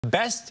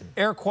Best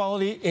air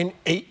quality in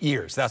 8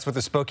 years. That's what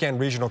the Spokane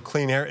Regional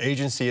Clean Air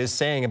Agency is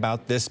saying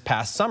about this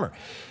past summer.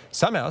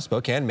 Somehow,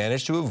 Spokane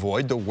managed to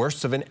avoid the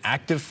worst of an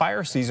active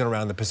fire season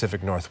around the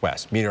Pacific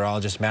Northwest.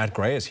 Meteorologist Matt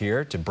Gray is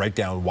here to break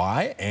down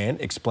why and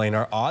explain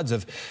our odds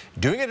of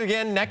doing it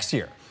again next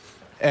year.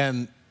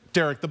 And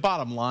Derek, the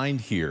bottom line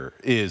here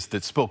is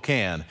that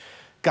Spokane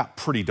got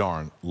pretty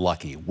darn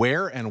lucky.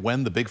 Where and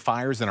when the big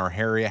fires in our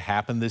area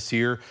happened this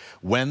year,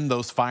 when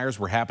those fires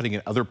were happening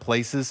in other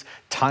places,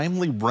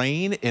 timely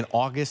rain in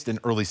August and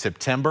early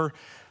September,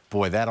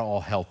 boy, that all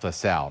helped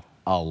us out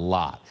a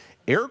lot.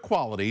 Air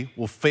quality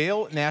will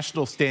fail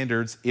national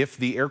standards if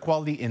the air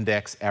quality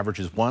index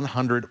averages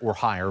 100 or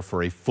higher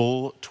for a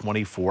full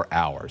 24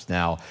 hours.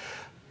 Now,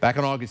 back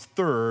on August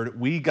 3rd,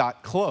 we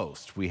got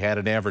close. We had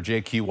an average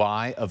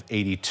AQI of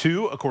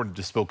 82, according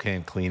to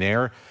Spokane Clean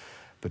Air.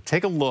 But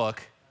take a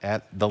look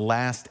at the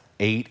last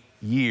 8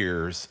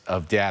 years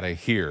of data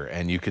here,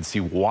 and you can see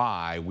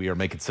why we are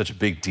making such a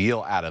big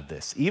deal out of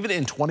this. Even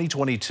in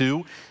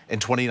 2022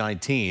 and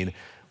 2019,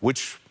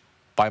 which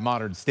by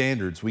modern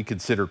standards we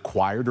consider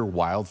quieter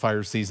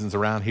wildfire seasons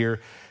around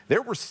here,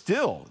 there were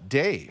still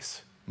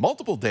days,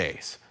 multiple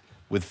days,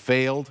 with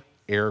failed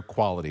air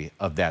quality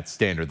of that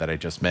standard that I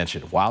just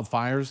mentioned.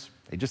 Wildfires,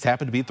 they just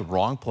happened to be at the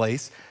wrong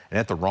place and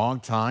at the wrong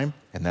time,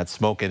 and that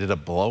smoke ended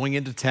up blowing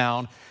into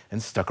town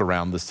and stuck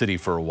around the city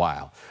for a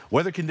while.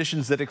 Weather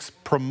conditions that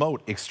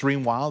promote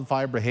extreme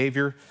wildfire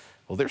behavior,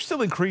 well, they're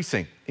still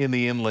increasing in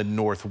the inland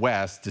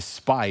Northwest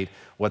despite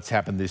what's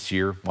happened this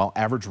year. While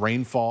average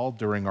rainfall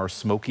during our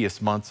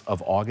smokiest months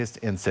of August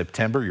and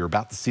September, you're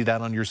about to see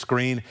that on your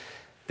screen,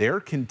 they're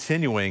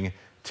continuing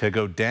to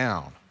go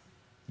down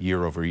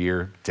year over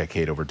year,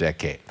 decade over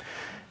decade.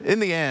 In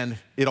the end,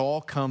 it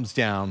all comes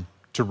down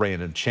to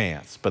random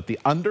chance. But the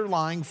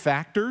underlying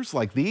factors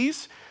like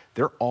these,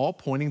 they're all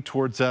pointing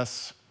towards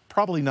us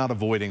probably not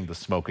avoiding the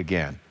smoke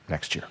again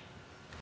next year.